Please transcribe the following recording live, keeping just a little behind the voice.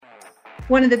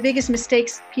One of the biggest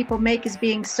mistakes people make is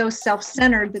being so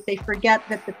self-centered that they forget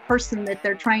that the person that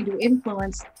they're trying to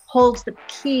influence holds the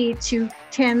key to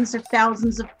tens of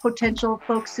thousands of potential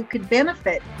folks who could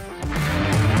benefit.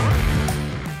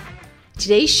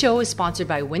 Today's show is sponsored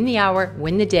by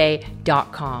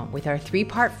winthehour.wintheday.com with our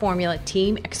 3-part formula,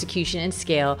 team, execution, and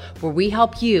scale, where we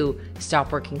help you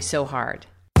stop working so hard.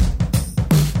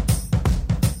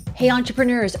 Hey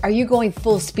entrepreneurs, are you going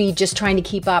full speed just trying to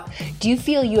keep up? Do you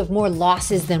feel you have more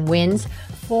losses than wins?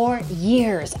 For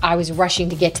years, I was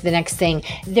rushing to get to the next thing.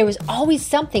 There was always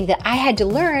something that I had to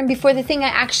learn before the thing I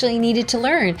actually needed to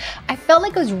learn. I felt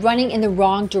like I was running in the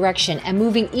wrong direction and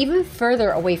moving even further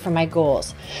away from my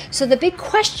goals. So the big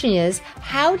question is,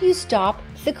 how do you stop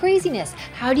the craziness?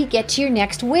 How do you get to your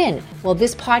next win? Well,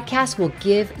 this podcast will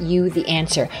give you the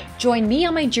answer. Join me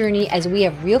on my journey as we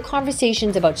have real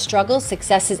conversations about struggles,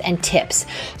 successes, and tips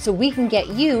so we can get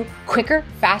you quicker,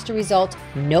 faster results,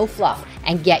 no fluff,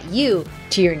 and get you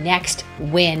to your next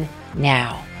win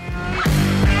now.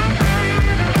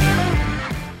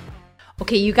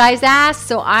 Okay, you guys asked,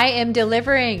 so I am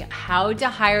delivering how to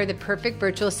hire the perfect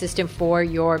virtual assistant for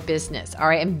your business. All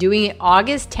right, I'm doing it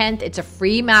August 10th. It's a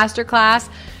free masterclass.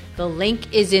 The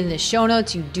link is in the show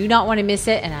notes. You do not want to miss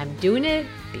it, and I'm doing it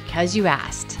because you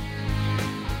asked.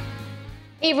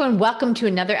 Hey everyone, welcome to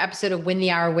another episode of Win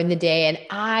the Hour, Win the Day, and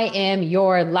I am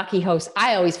your lucky host.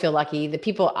 I always feel lucky. The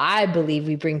people I believe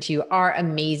we bring to you are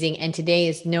amazing, and today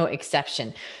is no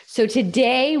exception. So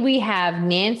today we have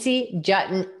Nancy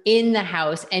Juetten in the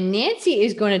house, and Nancy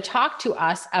is going to talk to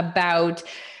us about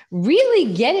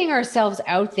really getting ourselves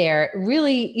out there.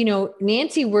 Really,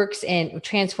 Nancy works and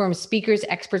transforms speakers,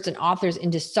 experts, and authors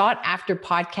into sought after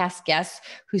podcast guests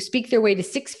who speak their way to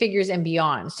 6 figures and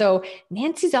beyond. So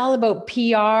Nancy's all about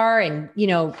PR and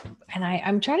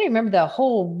I'm trying to remember the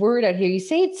whole word out here. You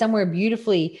say it somewhere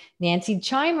beautifully, Nancy.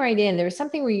 Chime right in. There was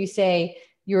something where you say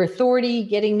your authority,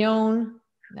 getting known.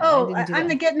 No, I'm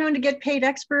the get known to get paid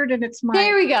expert, and it's my...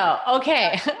 There we go.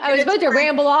 Okay. I was about to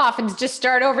ramble off and just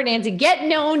start over, Nancy. Get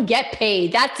known, get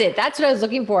paid. That's it. That's what I was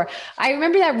looking for. I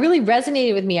remember that really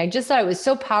resonated with me. I just thought it was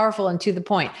so powerful and to the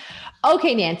point.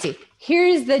 Okay, Nancy,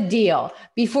 here's the deal.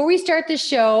 Before we start the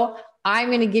show, I'm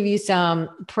going to give you some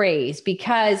praise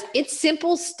because it's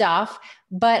simple stuff,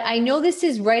 but I know this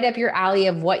is right up your alley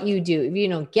of what you do.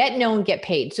 Get known, get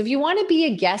paid. So if you want to be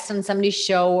a guest on somebody's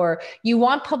show or you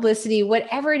want publicity,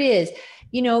 whatever it is,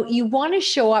 you want to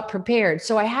show up prepared.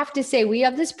 So I have to say, we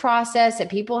have this process that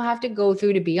people have to go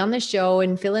through to be on the show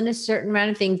and fill in a certain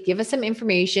amount of things, give us some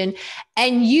information.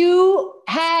 And you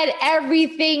had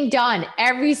everything done,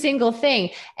 every single thing.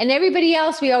 And everybody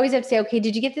else, we always have to say, okay,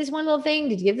 did you get this one little thing?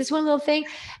 Did you get this one little thing?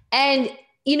 And,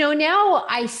 now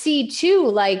I see too,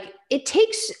 like, it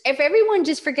takes, if everyone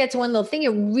just forgets one little thing, it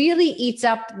really eats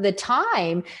up the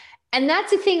time. And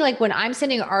that's the thing, like when I'm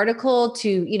sending an article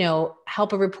to,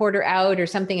 help a reporter out or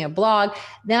something in a blog,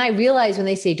 then I realize when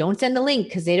they say, don't send the link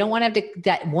because they don't want to have to,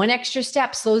 that one extra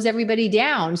step slows everybody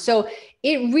down. So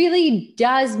it really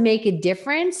does make a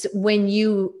difference when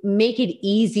you make it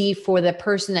easy for the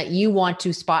person that you want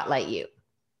to spotlight you.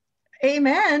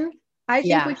 Amen. I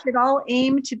think we should all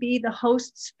aim to be the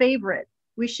host's favorite.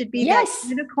 We should be that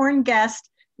unicorn guest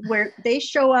where they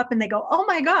show up and they go, oh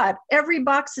my God, every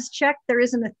box is checked. There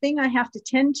isn't a thing I have to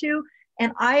tend to.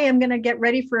 And I am going to get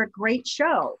ready for a great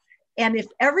show. And if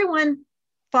everyone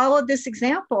followed this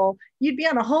example, you'd be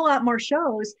on a whole lot more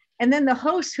shows. And then the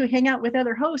hosts who hang out with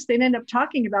other hosts, they'd end up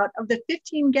talking about, of the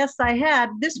 15 guests I had,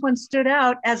 this one stood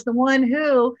out as the one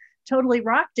who totally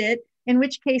rocked it. In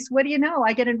which case, what do you know?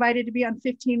 I get invited to be on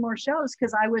 15 more shows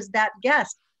because I was that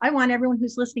guest. I want everyone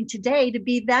who's listening today to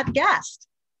be that guest.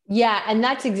 Yeah. And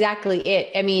that's exactly it.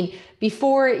 I mean,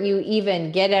 before you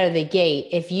even get out of the gate,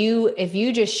 if you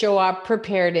just show up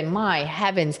prepared, in my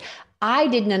heavens, I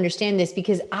didn't understand this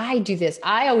because I do this.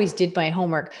 I always did my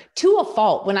homework to a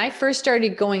fault. When I first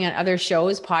started going on other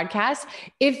shows, podcasts,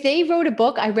 if they wrote a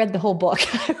book, I read the whole book.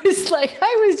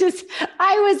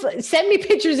 I was send me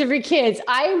pictures of your kids.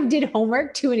 I did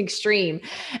homework to an extreme.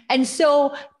 And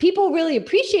so people really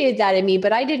appreciated that in me,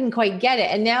 but I didn't quite get it.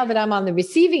 And now that I'm on the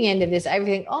receiving end of this, I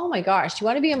think, oh my gosh, you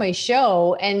want to be on my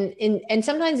show? And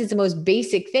sometimes it's the most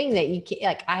basic thing that you can't,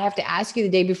 like, I have to ask you the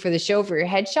day before the show for your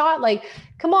headshot. Like,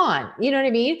 come on. You know what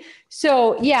I mean?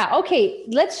 So yeah. Okay.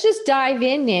 Let's just dive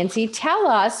in, Nancy. Tell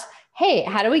us, hey,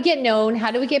 how do we get known?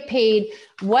 How do we get paid?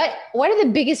 What are the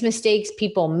biggest mistakes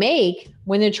people make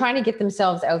when they're trying to get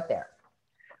themselves out there?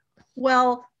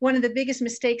 Well, one of the biggest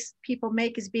mistakes people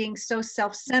make is being so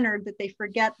self-centered that they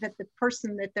forget that the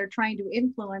person that they're trying to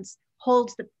influence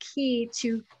holds the key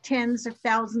to tens of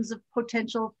thousands of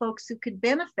potential folks who could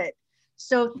benefit.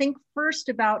 So think first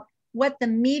about what the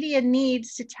media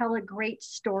needs to tell a great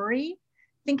story.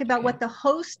 Think about what the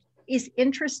host is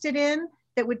interested in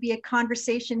that would be a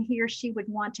conversation he or she would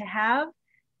want to have.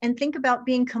 And think about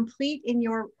being complete in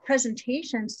your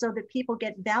presentation so that people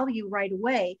get value right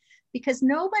away. Because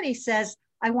nobody says,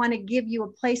 I want to give you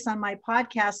a place on my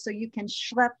podcast so you can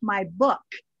schlep my book.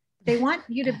 They want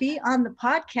you to be on the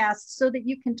podcast so that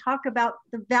you can talk about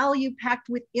the value packed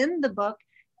within the book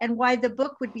and why the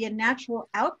book would be a natural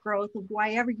outgrowth of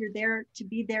why ever you're there to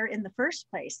be there in the first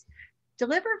place.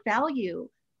 Deliver value,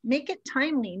 make it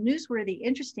timely, newsworthy,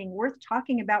 interesting, worth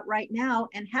talking about right now,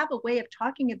 and have a way of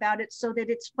talking about it so that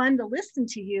it's fun to listen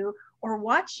to you or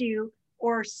watch you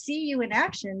or see you in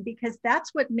action, because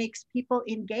that's what makes people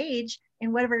engage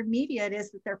in whatever media it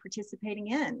is that they're participating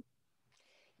in.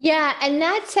 Yeah. And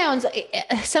that sounds,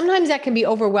 sometimes that can be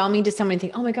overwhelming to someone,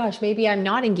 think, oh my gosh, maybe I'm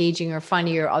not engaging or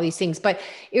funny or all these things. But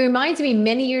it reminds me,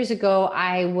 many years ago,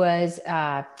 I was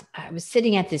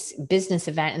sitting at this business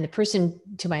event, and the person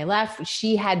to my left,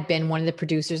 she had been one of the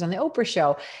producers on the Oprah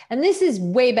show. And this is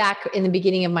way back in the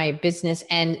beginning of my business.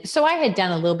 And so I had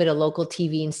done a little bit of local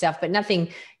TV and stuff, but nothing,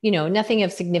 nothing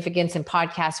of significance, and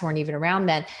podcasts weren't even around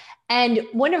then. And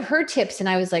one of her tips, and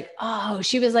I was like, oh,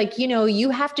 she was like, you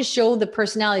have to show the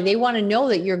personality. They want to know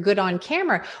that you're good on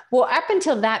camera. Well, up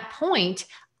until that point,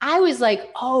 I was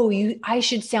like, I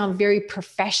should sound very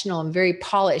professional and very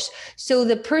polished. So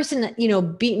the person,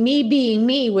 me being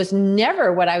me was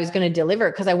never what I was going to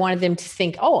deliver, because I wanted them to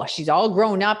think, oh, she's all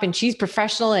grown up and she's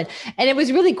professional. And it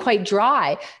was really quite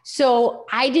dry. So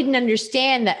I didn't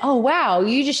understand that, oh, wow,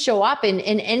 you just show up, and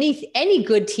any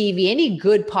good TV, any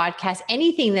good podcast,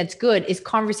 anything that's good is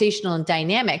conversational and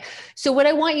dynamic. So what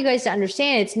I want you guys to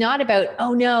understand, it's not about,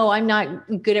 oh no, I'm not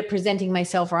good at presenting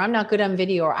myself, or I'm not good on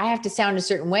video, or I have to sound a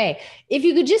certain way. If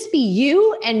you could just be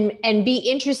you and be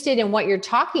interested in what you're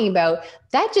talking about,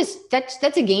 that's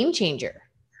a game changer.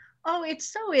 Oh, it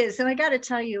so is. And I got to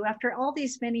tell you, after all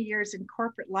these many years in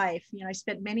corporate life, I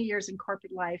spent many years in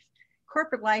corporate life.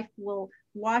 Corporate life will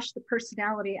wash the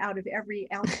personality out of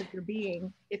every ounce of your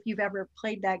being, if you've ever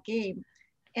played that game.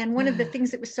 And one of the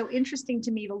things that was so interesting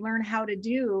to me to learn how to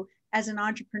do as an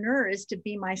entrepreneur is to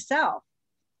be myself.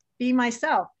 Be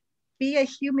myself. Be a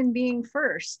human being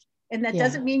first. And that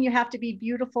doesn't mean you have to be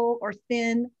beautiful or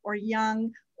thin or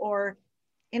young or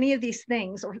any of these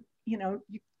things, or,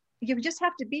 you just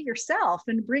have to be yourself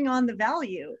and bring on the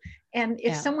value. And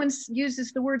if someone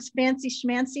uses the words fancy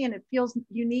schmancy and it feels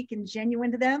unique and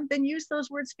genuine to them, then use those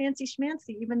words fancy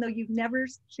schmancy, even though you've never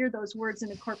hear those words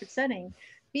in a corporate setting.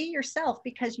 Be yourself,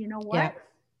 because you know what? Yeah.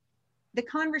 The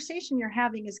conversation you're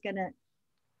having is going to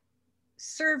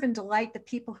serve and delight the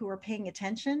people who are paying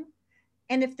attention.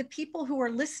 And if the people who are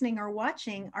listening or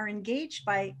watching are engaged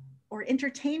by, or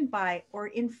entertained by, or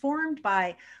informed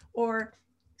by, or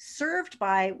served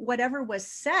by whatever was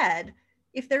said,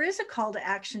 if there is a call to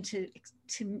action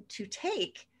to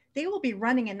take, they will be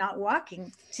running and not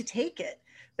walking to take it.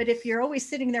 But if you're always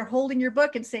sitting there holding your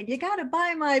book and saying, you got to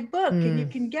buy my book and you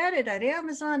can get it at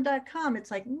Amazon.com,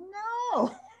 it's like,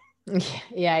 no.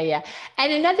 Yeah.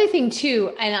 And another thing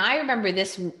too, and I remember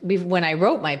this when I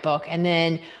wrote my book, and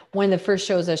then one of the first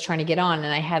shows I was trying to get on,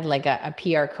 and I had like a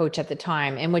PR coach at the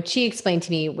time. And what she explained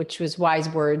to me, which was wise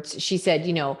words, she said,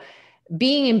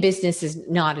 being in business is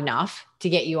not enough to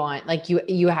get you on. Like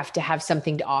you have to have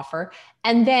something to offer.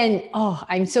 And then,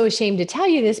 I'm so ashamed to tell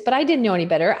you this, but I didn't know any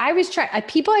better. I was trying,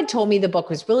 people had told me the book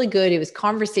was really good. It was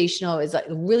conversational. It was like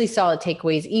really solid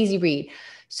takeaways, easy read.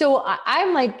 So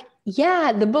I'm like,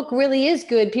 yeah, the book really is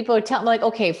good. People are telling like,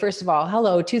 okay, first of all,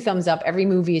 hello, 2 thumbs up. Every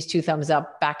movie is 2 thumbs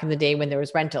up back in the day when there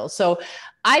was rentals. So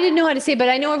I didn't know how to say, but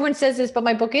I know everyone says this, but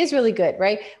my book is really good,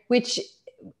 right? Which,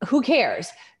 who cares?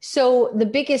 So the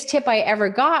biggest tip I ever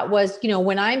got was,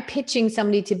 when I'm pitching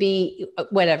somebody to be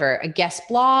whatever, a guest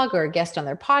blog or a guest on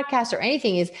their podcast or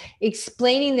anything, is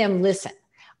explaining them, listen,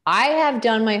 I have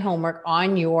done my homework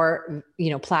on your,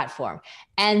 platform.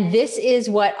 And this is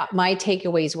what my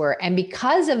takeaways were. And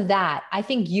because of that, I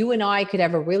think you and I could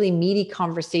have a really meaty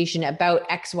conversation about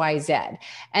X, Y, Z.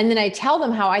 And then I tell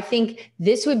them how I think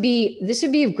this would be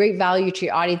of great value to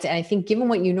your audience. And I think given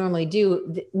what you normally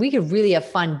do, we could really have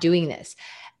fun doing this.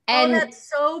 And that's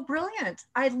so brilliant.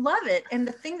 I love it. And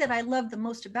the thing that I love the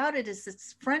most about it is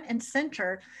it's front and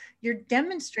center. You're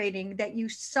demonstrating that you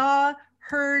saw,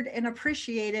 heard, and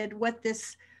appreciated what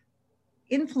this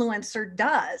influencer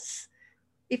does.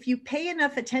 If you pay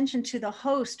enough attention to the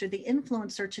host or the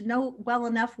influencer to know well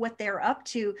enough what they're up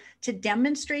to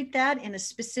demonstrate that in a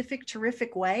specific,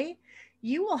 terrific way,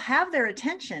 you will have their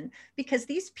attention, because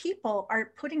these people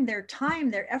are putting their time,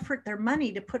 their effort, their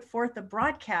money to put forth a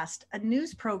broadcast, a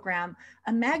news program,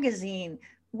 a magazine,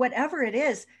 whatever it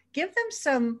is, give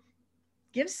some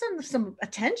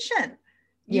attention.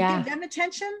 You give them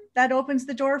attention, that opens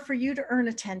the door for you to earn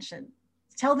attention.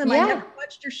 Tell them, I never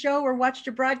watched your show or watched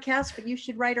your broadcast, but you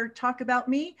should write or talk about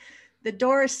me. The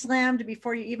door is slammed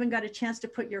before you even got a chance to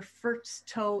put your first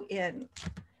toe in.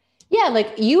 Yeah,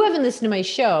 like you haven't listened to my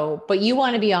show, but you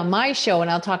want to be on my show, and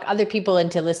I'll talk other people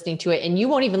into listening to it, and you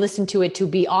won't even listen to it to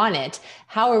be on it.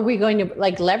 How are we going to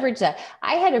like leverage that?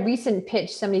 I had a recent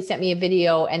pitch. Somebody sent me a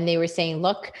video and they were saying,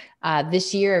 look,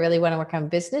 this year I really want to work on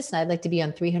business and I'd like to be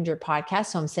on 300 podcasts.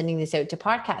 So I'm sending this out to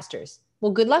podcasters.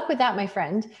 Well, good luck with that, my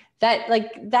friend. That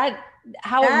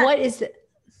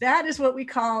is what we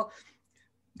call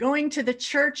going to the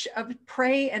church of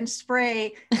pray and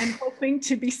spray and hoping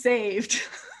to be saved.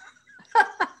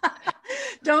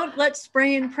 Don't let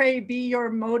spray and pray be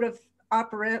your mode of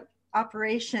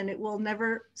operation. It will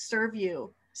never serve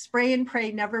you. Spray and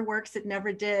pray never works. It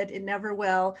never did. It never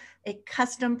will. A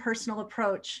custom personal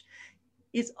approach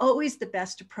is always the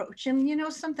best approach. And you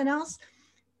know something else?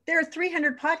 There are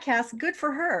 300 podcasts. Good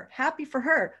for her. Happy for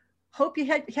her. Hope you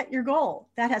hit your goal.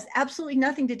 That has absolutely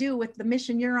nothing to do with the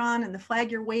mission you're on and the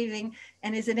flag you're waving.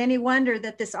 And is it any wonder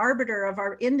that this arbiter of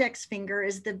our index finger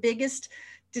is the biggest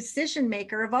decision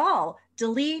maker of all?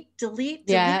 Delete.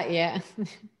 Yeah.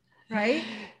 Right.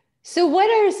 So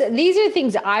these are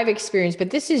things I've experienced, but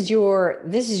this is your,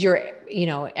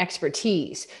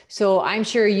 expertise. So I'm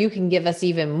sure you can give us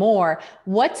even more.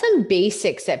 What's some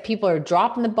basics that people are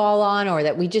dropping the ball on, or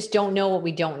that we just don't know what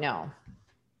we don't know?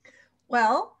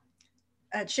 Well,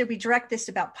 should we direct this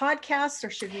about podcasts, or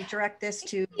should we direct this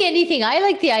to anything? I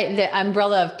like the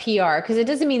umbrella of PR, because it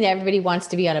doesn't mean that everybody wants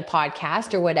to be on a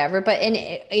podcast or whatever, but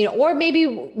or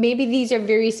maybe these are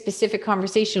very specific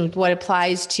conversations with what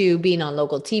applies to being on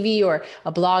local TV, or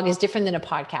a blog is different than a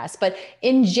podcast. But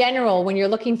in general, when you're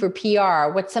looking for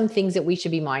PR, what's some things that we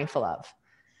should be mindful of?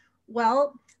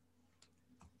 Well,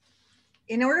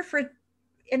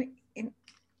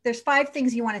 there's 5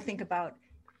 things you want to think about.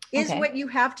 Is what you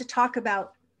have to talk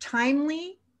about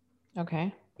timely?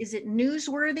 Okay. Is it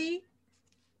newsworthy?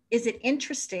 Is it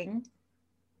interesting?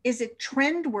 Is it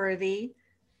trend-worthy?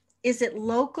 Is it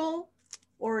local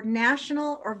or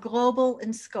national or global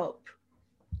in scope?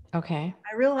 Okay.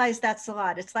 I realize that's a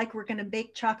lot. It's like we're going to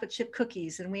bake chocolate chip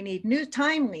cookies and we need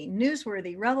timely,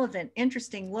 newsworthy, relevant,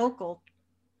 interesting, local,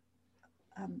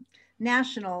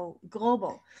 national,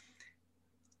 global.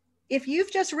 If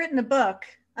you've just written a book,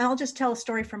 I'll just tell a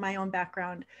story from my own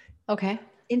background. Okay.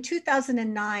 In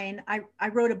 2009, I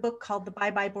wrote a book called the Bye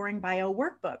Bye Boring Bio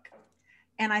Workbook.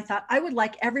 And I thought I would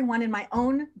like everyone in my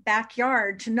own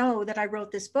backyard to know that I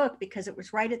wrote this book, because it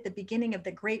was right at the beginning of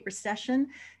the Great Recession.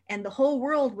 And the whole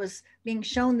world was being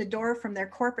shown the door from their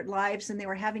corporate lives, and they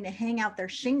were having to hang out their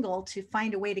shingle to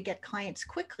find a way to get clients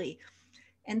quickly.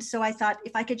 And so I thought,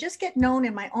 if I could just get known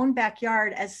in my own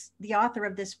backyard as the author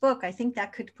of this book, I think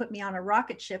that could put me on a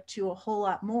rocket ship to a whole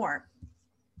lot more.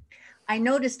 I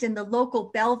noticed in the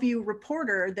local Bellevue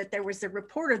Reporter that there was a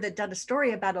reporter that did a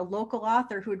story about a local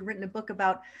author who had written a book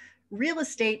about real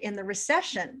estate in the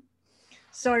recession.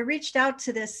 So I reached out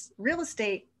to this real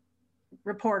estate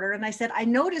reporter and I said, I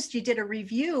noticed you did a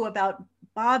review about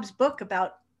Bob's book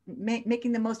about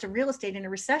making the most of real estate in a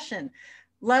recession.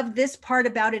 Love this part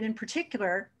about it in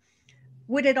particular.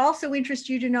 Would it also interest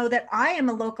you to know that I am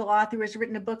a local author who has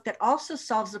written a book that also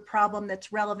solves a problem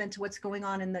that's relevant to what's going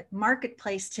on in the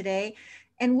marketplace today?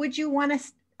 And would you want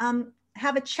to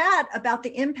have a chat about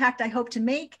the impact I hope to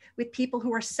make with people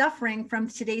who are suffering from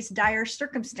today's dire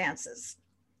circumstances?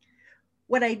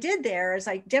 What I did there is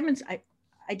I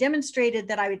demonstrated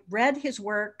that I had read his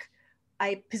work.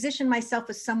 I positioned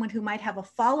myself as someone who might have a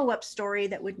follow-up story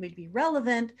that would be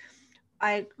relevant.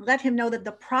 I let him know that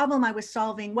the problem I was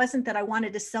solving wasn't that I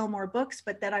wanted to sell more books,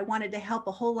 but that I wanted to help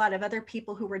a whole lot of other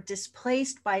people who were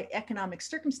displaced by economic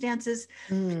circumstances.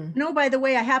 No, by the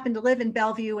way, I happen to live in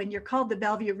Bellevue and you're called the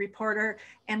Bellevue Reporter.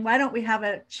 And why don't we have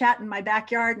a chat in my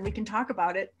backyard and we can talk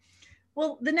about it?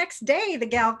 Well, the next day, the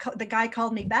guy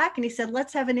called me back and he said,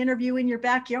 let's have an interview in your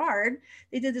backyard.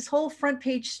 They did this whole front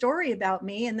page story about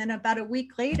me. And then about a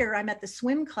week later, I'm at the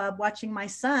swim club watching my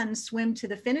son swim to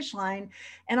the finish line.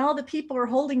 And all the people are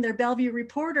holding their Bellevue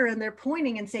Reporter and they're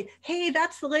pointing and say, hey,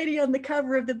 that's the lady on the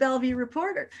cover of the Bellevue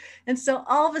Reporter. And so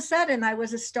all of a sudden I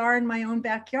was a star in my own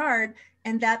backyard.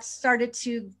 And that started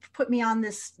to put me on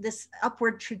this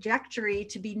upward trajectory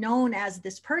to be known as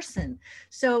this person.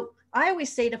 So I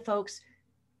always say to folks,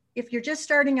 if you're just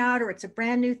starting out or it's a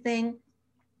brand new thing,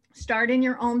 start in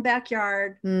your own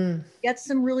backyard, get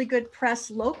some really good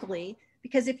press locally,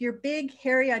 because if your big,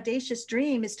 hairy, audacious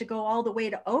dream is to go all the way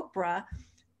to Oprah,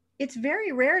 it's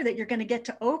very rare that you're going to get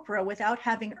to Oprah without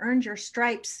having earned your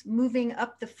stripes, moving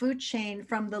up the food chain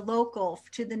from the local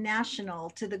to the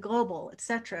national to the global,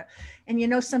 etc. And you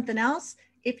know something else?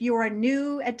 If you are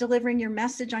new at delivering your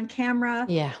message on camera,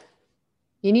 yeah,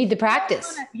 you need the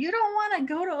practice. You don't want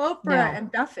to go to Oprah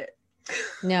and duff it.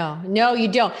 No, you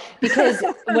don't. Because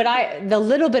the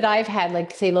little bit I've had,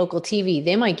 like say local TV,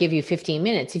 they might give you 15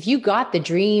 minutes. If you got the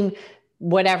dream,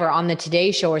 whatever on the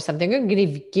Today Show or something, they're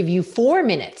going to give you 4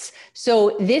 minutes.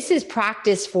 So this is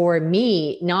practice for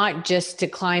me, not just to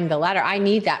climb the ladder. I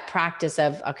need that practice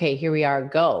of, okay, here we are,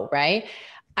 go, right?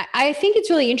 I think it's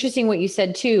really interesting what you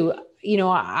said too. You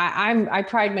know, I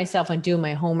pride myself on doing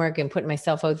my homework and putting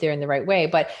myself out there in the right way,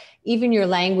 but even your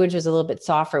language was a little bit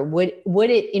softer. Would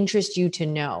it interest you to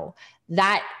know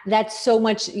that that's so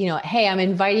much, you know, hey, I'm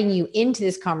inviting you into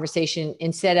this conversation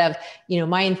instead of, you know,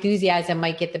 my enthusiasm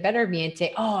might get the better of me and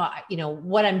say, oh, you know,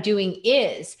 what I'm doing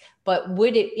is, but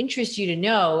would it interest you to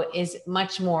know is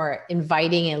much more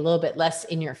inviting and a little bit less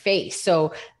in your face.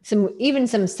 So even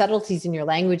some subtleties in your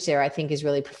language there, I think is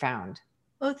really profound.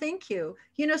 Oh, thank you.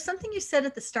 You know, something you said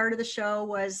at the start of the show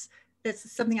was,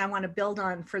 that's something I want to build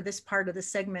on for this part of the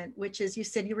segment, which is you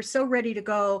said you were so ready to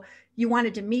go. You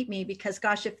wanted to meet me because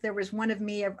gosh, if there was one of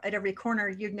me at every corner,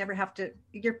 you'd never have to,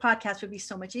 your podcast would be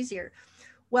so much easier.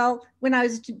 Well, when I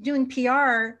was doing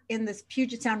PR in this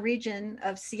Puget Sound region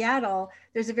of Seattle,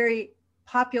 there's a very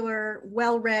popular,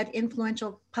 well-read,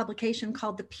 influential publication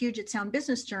called the Puget Sound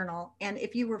Business Journal. And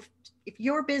if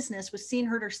your business was seen,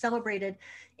 heard, or celebrated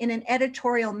in an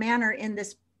editorial manner in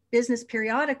this business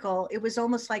periodical, it was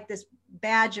almost like this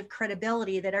badge of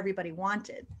credibility that everybody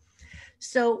wanted.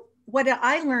 So what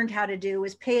I learned how to do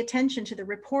was pay attention to the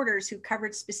reporters who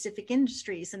covered specific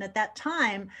industries. And at that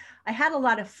time, I had a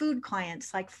lot of food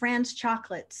clients like Franz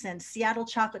Chocolates and Seattle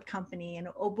Chocolate Company and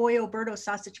O Boy Oberto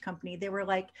Sausage Company. They were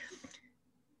like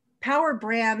power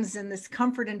brands in this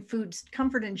comfort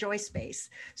and joy space.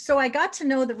 So I got to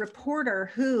know the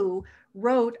reporter who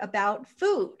wrote about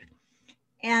food.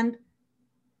 And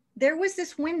there was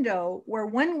this window where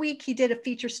 1 week he did a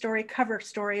feature story, cover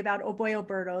story about O Boy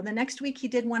Oberto. The next week he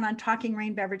did one on Talking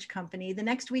Rain Beverage Company. The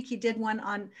next week he did one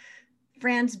on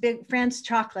Franz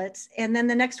Chocolates. And then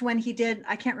the next one he did,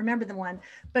 I can't remember the one,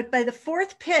 but by the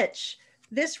fourth pitch,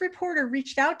 this reporter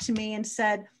reached out to me and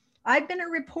said, I've been a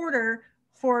reporter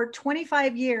for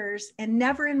 25 years and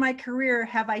never in my career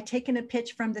have I taken a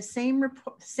pitch from the same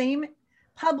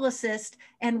publicist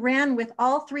and ran with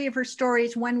all three of her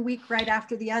stories 1 week right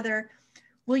after the other.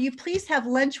 Will you please have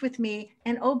lunch with me?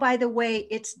 And oh, by the way,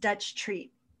 it's Dutch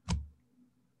treat.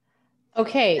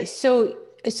 Okay. So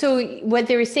what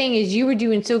they were saying is you were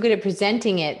doing so good at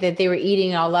presenting it that they were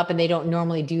eating it all up and they don't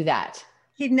normally do that.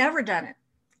 He'd never done it.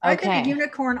 I've been a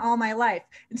unicorn all my life.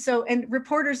 And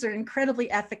reporters are incredibly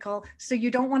ethical. So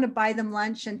you don't want to buy them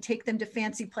lunch and take them to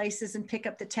fancy places and pick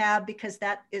up the tab because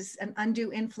that is an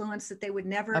undue influence that they would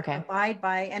never abide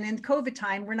by. And in COVID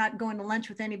time, we're not going to lunch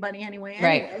with anybody anyway.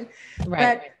 Right.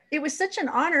 But it was such an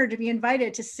honor to be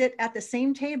invited to sit at the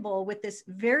same table with this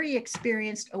very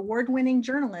experienced award-winning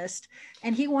journalist.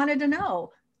 And he wanted to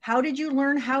know, how did you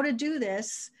learn how to do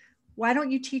this? Why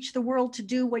don't you teach the world to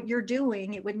do what you're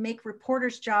doing? It would make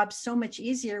reporters' jobs so much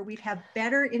easier. We'd have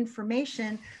better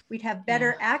information. We'd have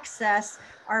better access.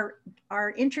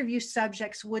 Our interview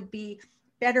subjects would be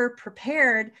better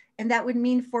prepared. And that would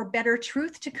mean for better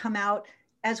truth to come out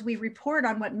as we report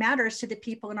on what matters to the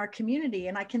people in our community.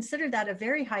 And I consider that a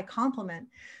very high compliment.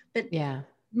 But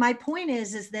my point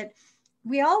is that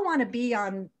we all want to be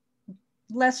on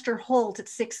Lester Holt at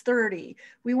 6:30.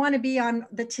 We want to be on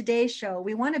the Today Show.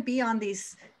 We want to be on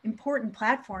these important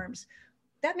platforms.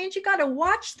 That means you got to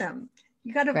watch them.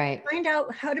 You got to find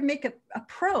out how to make an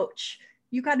approach.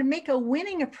 You got to make a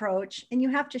winning approach, and you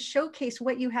have to showcase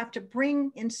what you have to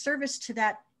bring in service to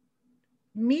that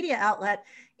media outlet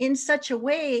in such a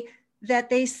way that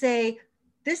they say,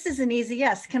 this is an easy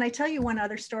yes. Can I tell you one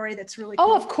other story that's really cool?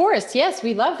 Oh, of course. Yes,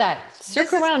 we love that.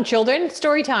 Circle around, children.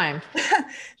 Story time.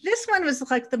 This one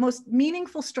was like the most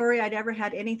meaningful story I'd ever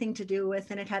had anything to do with.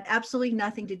 And it had absolutely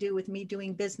nothing to do with me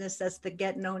doing business as the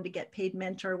get known to get paid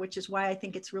mentor, which is why I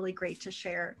think it's really great to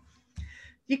share.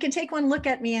 You can take one look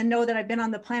at me and know that I've been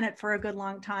on the planet for a good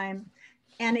long time.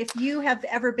 And if you have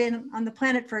ever been on the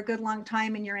planet for a good long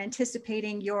time and you're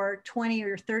anticipating your 20 or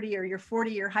your 30 or your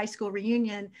 40 year high school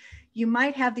reunion, you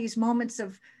might have these moments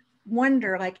of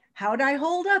wonder, like, how'd I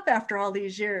hold up after all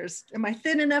these years? Am I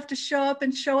thin enough to show up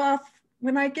and show off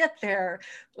when I get there?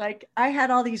 Like, I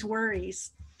had all these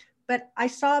worries. But I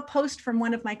saw a post from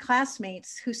one of my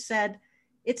classmates who said,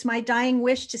 it's my dying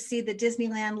wish to see the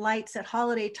Disneyland lights at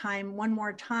holiday time one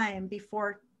more time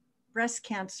before breast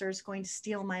cancer is going to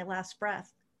steal my last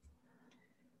breath.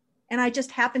 And I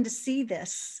just happened to see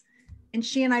this. And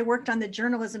she and I worked on the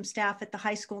journalism staff at the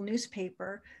high school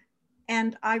newspaper.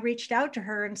 And I reached out to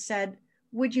her and said,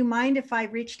 would you mind if I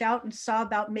reached out and saw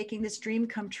about making this dream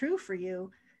come true for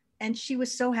you? And she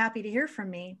was so happy to hear from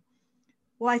me.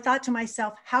 Well, I thought to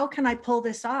myself, how can I pull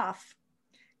this off?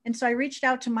 And so I reached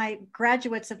out to my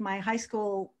graduates of my high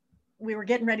school. We were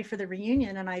getting ready for the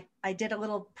reunion, and I did a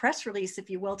little press release, if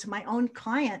you will, to my own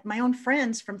client, my own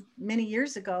friends from many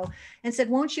years ago, and said,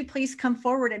 won't you please come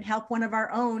forward and help one of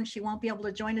our own? She won't be able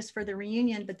to join us for the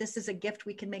reunion, but this is a gift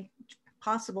we can make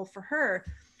possible for her.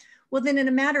 Well, then in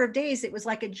a matter of days, it was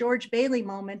like a George Bailey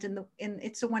moment in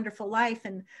It's a Wonderful Life,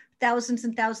 and thousands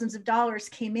of dollars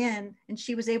came in, and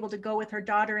she was able to go with her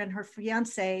daughter and her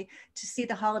fiance to see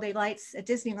the holiday lights at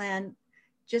Disneyland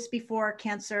just before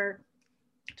cancer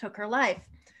took her life.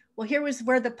 Well, here was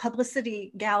where the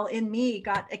publicity gal in me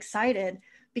got excited,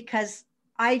 because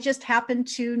I just happened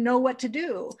to know what to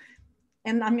do.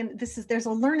 And there's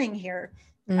a learning here.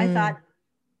 I thought,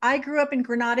 I grew up in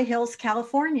Granada Hills,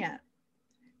 California.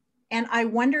 And I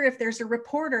wonder if there's a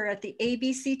reporter at the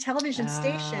ABC television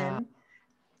station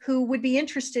who would be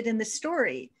interested in this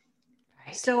story.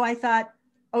 Right. So I thought,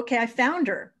 okay, I found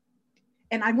her.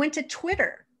 And I went to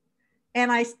Twitter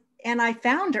and I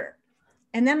found her.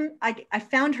 And then I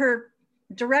found her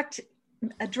direct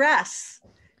address,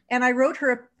 and I wrote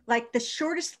her like the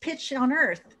shortest pitch on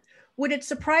earth. Would it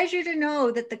surprise you to know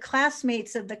that the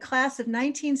classmates of the class of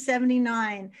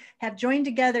 1979 have joined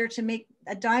together to make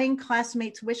a dying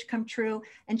classmate's wish come true?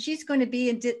 And she's going to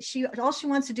be all she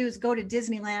wants to do is go to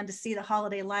Disneyland to see the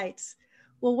holiday lights.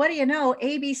 Well, what do you know?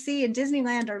 ABC and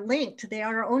Disneyland are linked. They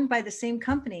are owned by the same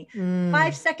company.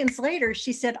 5 seconds later,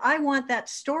 she said, I want that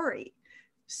story.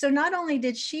 So not only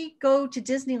did she go to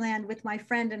Disneyland with my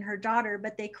friend and her daughter,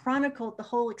 but they chronicled the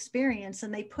whole experience,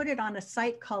 and they put it on a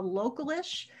site called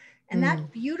Localish. And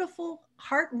that beautiful,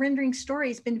 heart-rending story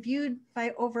has been viewed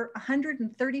by over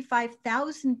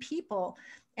 135,000 people.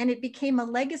 And it became a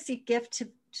legacy gift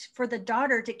for the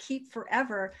daughter to keep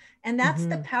forever. And that's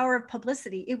the power of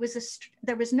publicity.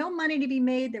 There was no money to be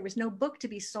made. There was no book to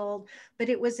be sold, but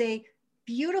it was a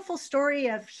beautiful story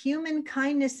of human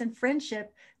kindness and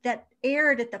friendship that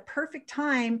aired at the perfect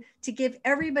time to give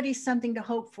everybody something to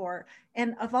hope for.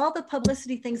 And of all the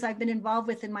publicity things I've been involved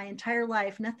with in my entire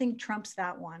life, nothing trumps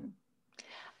that one.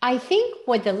 I think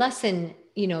what the lesson,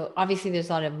 obviously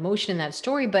there's a lot of emotion in that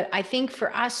story, but I think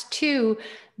for us too,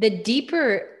 the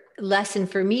deeper lesson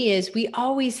for me is we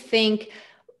always think,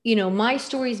 my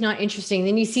story is not interesting.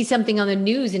 Then you see something on the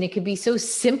news and it could be so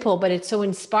simple, but it's so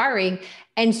inspiring.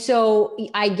 And so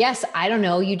I guess, I don't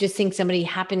know, you just think somebody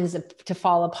happens to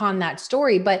fall upon that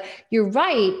story, but you're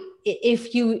right.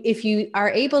 If you are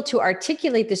able to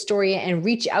articulate the story and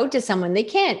reach out to someone, they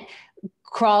can't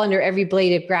crawl under every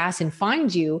blade of grass and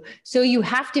find you. So you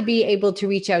have to be able to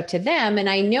reach out to them. And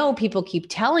I know people keep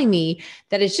telling me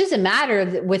that it's just a matter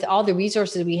of, with all the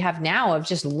resources we have now, of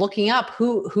just looking up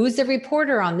who's the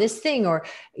reporter on this thing, or,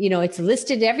 it's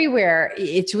listed everywhere.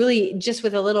 It's really just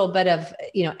with a little bit of,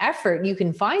 effort, you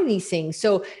can find these things.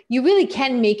 So you really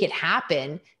can make it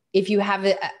happen if you have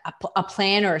a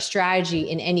plan or a strategy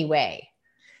in any way.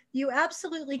 You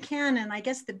absolutely can. And I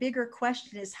guess the bigger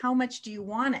question is, how much do you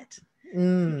want it?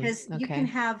 Because you can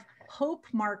have hope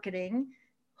marketing,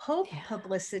 hope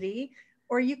publicity,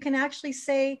 or you can actually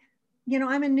say,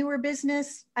 I'm a newer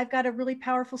business. I've got a really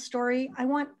powerful story. I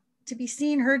want to be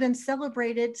seen, heard, and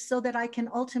celebrated so that I can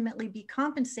ultimately be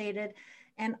compensated.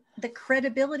 And the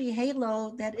credibility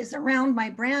halo that is around my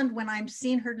brand when I'm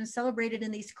seen, heard, and celebrated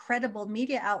in these credible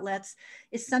media outlets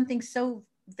is something so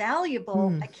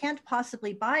valuable. I can't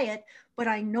possibly buy it, but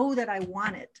I know that I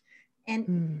want it.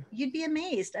 And you'd be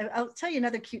amazed. I'll tell you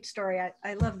another cute story.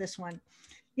 I love this one.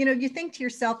 You think to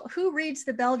yourself, who reads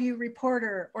the Bellevue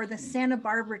Reporter or the Santa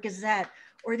Barbara Gazette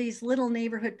or these little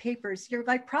neighborhood papers? You're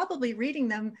like probably reading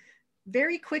them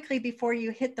very quickly before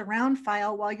you hit the round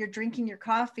file while you're drinking your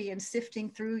coffee and sifting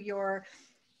through your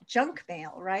junk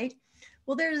mail, right?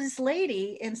 Well, there's this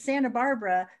lady in Santa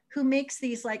Barbara who makes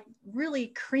these like really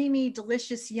creamy,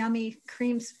 delicious, yummy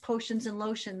creams, potions, and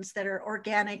lotions that are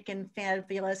organic and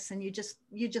fabulous. And you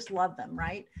just love them,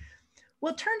 right?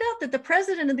 Well, it turned out that the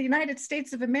president of the United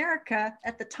States of America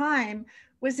at the time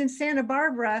was in Santa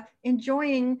Barbara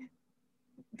enjoying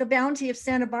the bounty of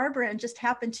Santa Barbara and just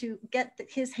happened to get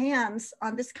his hands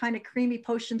on this kind of creamy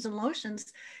potions and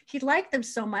lotions. He liked them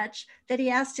so much that he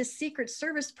asked his Secret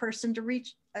Service person to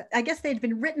reach, I guess they'd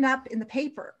been written up in the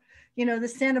paper. The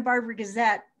Santa Barbara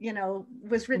Gazette,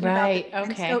 was written about it.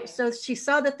 Okay. And so she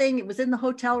saw the thing, it was in the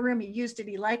hotel room, he used it,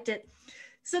 he liked it.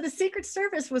 So the Secret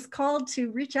Service was called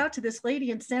to reach out to this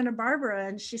lady in Santa Barbara.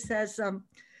 And she says,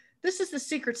 this is the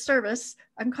Secret Service.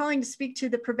 I'm calling to speak to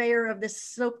the purveyor of this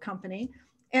soap company.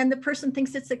 And the person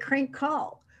thinks it's a crank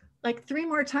call. Like 3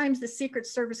 more times the Secret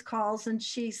Service calls and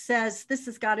she says, this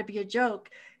has got to be a joke.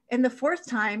 And the 4th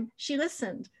time she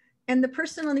listened. And the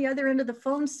person on the other end of the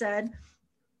phone said,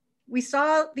 we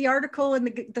saw the article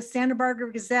in the Santa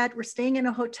Barbara Gazette. We're staying in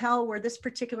a hotel where this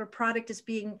particular product is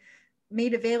being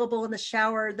made available in the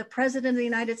shower. The president of the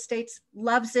United States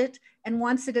loves it and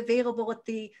wants it available at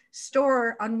the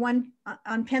store on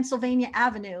Pennsylvania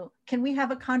Avenue. Can we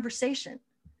have a conversation?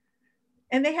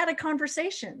 And they had a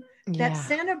conversation. Yeah. That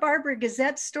Santa Barbara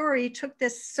Gazette story took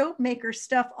this soap maker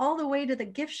stuff all the way to the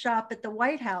gift shop at the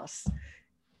White House.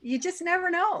 You just never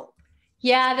know.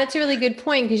 Yeah, that's a really good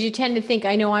point, because you tend to think,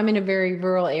 I know I'm in a very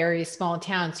rural area, small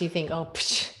town. So you think, oh,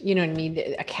 you know what I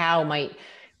mean? A cow might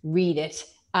read it.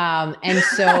 And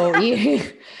so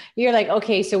you're like,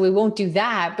 okay, so we won't do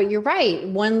that, but you're right.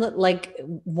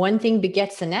 One thing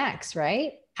begets the next,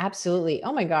 right? Absolutely.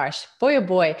 Oh my gosh, boy, oh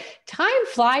boy, time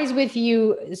flies with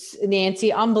you,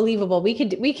 Nancy. Unbelievable. We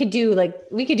could do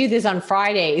this on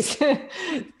Fridays,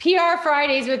 PR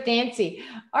Fridays with Nancy.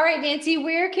 All right, Nancy,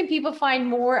 where can people find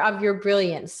more of your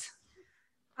brilliance?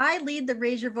 I lead the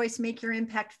Raise Your Voice, Make Your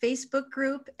Impact Facebook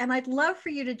group, and I'd love for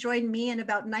you to join me and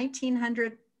about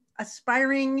 1,900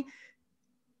 aspiring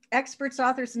experts,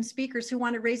 authors, and speakers who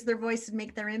want to raise their voice and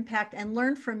make their impact and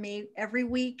learn from me every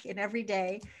week and every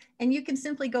day. And you can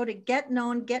simply go to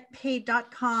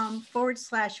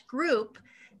getknowngetpaid.com/group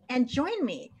and join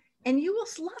me. And you'll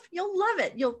love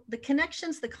it. The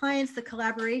connections, the clients, the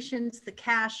collaborations, the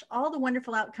cash, all the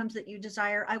wonderful outcomes that you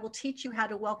desire. I will teach you how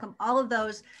to welcome all of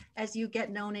those as you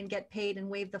get known and get paid and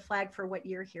wave the flag for what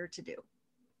you're here to do.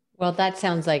 Well, that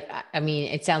sounds like,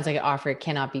 it sounds like an offer it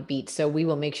cannot be beat. So we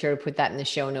will make sure to put that in the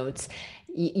show notes.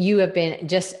 You have been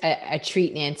just a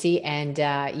treat, Nancy. And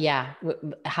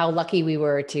how lucky we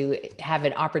were to have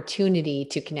an opportunity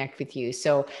to connect with you.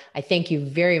 So I thank you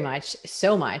very much,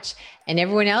 so much. And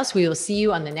everyone else, we will see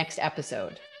you on the next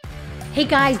episode. Hey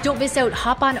guys, don't miss out.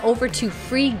 Hop on over to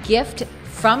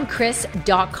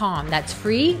freegiftfromchris.com. That's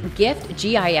free gift,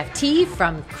 GIFT,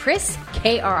 from Chris,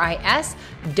 KRIS.com.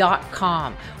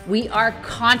 We are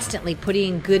constantly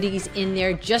putting goodies in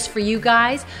there just for you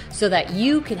guys so that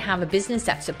you can have a business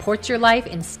that supports your life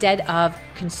instead of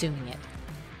consuming it.